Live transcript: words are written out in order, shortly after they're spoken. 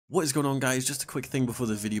What is going on, guys? Just a quick thing before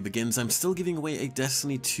the video begins. I'm still giving away a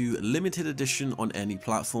Destiny 2 limited edition on any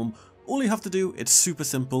platform. All you have to do, it's super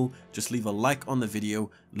simple. Just leave a like on the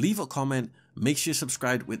video, leave a comment, make sure you're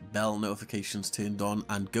subscribed with bell notifications turned on,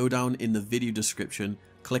 and go down in the video description,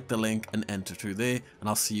 click the link and enter through there, and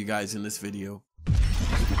I'll see you guys in this video.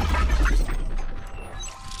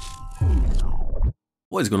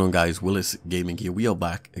 What is going on, guys? Willis Gaming here. We are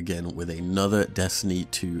back again with another Destiny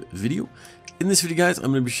 2 video. In this video, guys,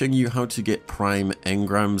 I'm going to be showing you how to get prime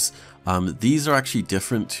engrams. These are actually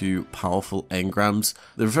different to powerful engrams.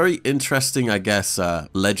 They're very interesting, I guess,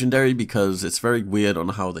 legendary, because it's very weird on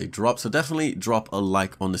how they drop. So definitely drop a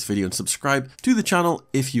like on this video and subscribe to the channel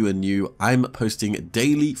if you are new. I'm posting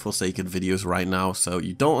daily Forsaken videos right now, so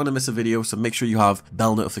you don't want to miss a video. So make sure you have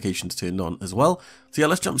bell notifications turned on as well. So yeah,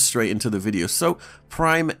 let's jump straight into the video. So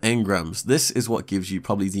prime engrams, this is what gives you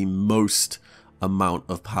probably the most amount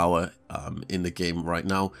of power in the game right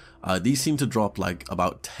now. These seem to drop like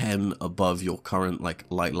about 10 above your current like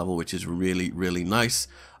light level, which is really nice.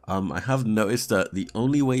 I have noticed that the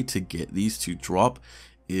only way to get these to drop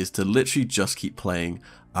is to literally just keep playing.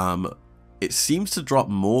 It seems to drop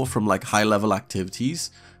more from like high level activities.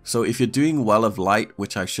 So if you're doing Well of Light,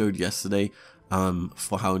 which I showed yesterday,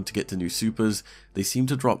 for how to get to new supers, they seem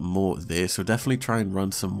to drop more there, so definitely try and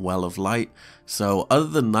run some Well of Light. So other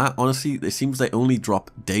than that, honestly, it seems they only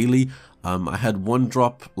drop daily. I had one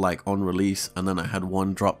drop like on release, and then I had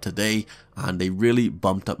one drop today, and they really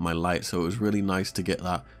bumped up my light, so it was really nice to get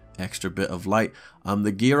that extra bit of light.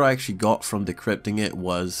 The gear I actually got from decrypting it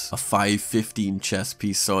was a 515 chest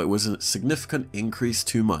piece, so it was a significant increase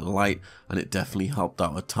to my light, and it definitely helped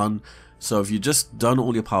out a ton. So if you've just done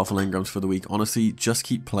all your powerful engrams for the week, honestly, just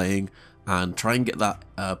keep playing and try and get that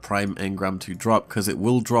prime engram to drop, because it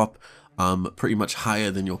will drop pretty much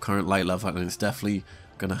higher than your current light level, and it's definitely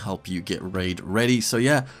gonna help you get raid ready. So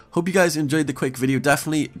yeah, hope you guys enjoyed the quick video.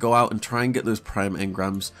 Definitely go out and try and get those prime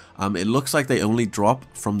engrams. It looks like they only drop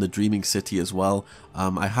from the Dreaming City as well.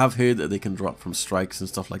 I have heard that they can drop from strikes and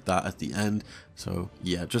stuff like that at the end. So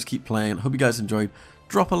yeah, just keep playing. Hope you guys enjoyed.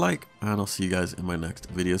 Drop a like, and I'll see you guys in my next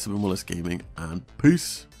video. So I've been Willis Gaming, and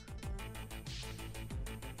peace.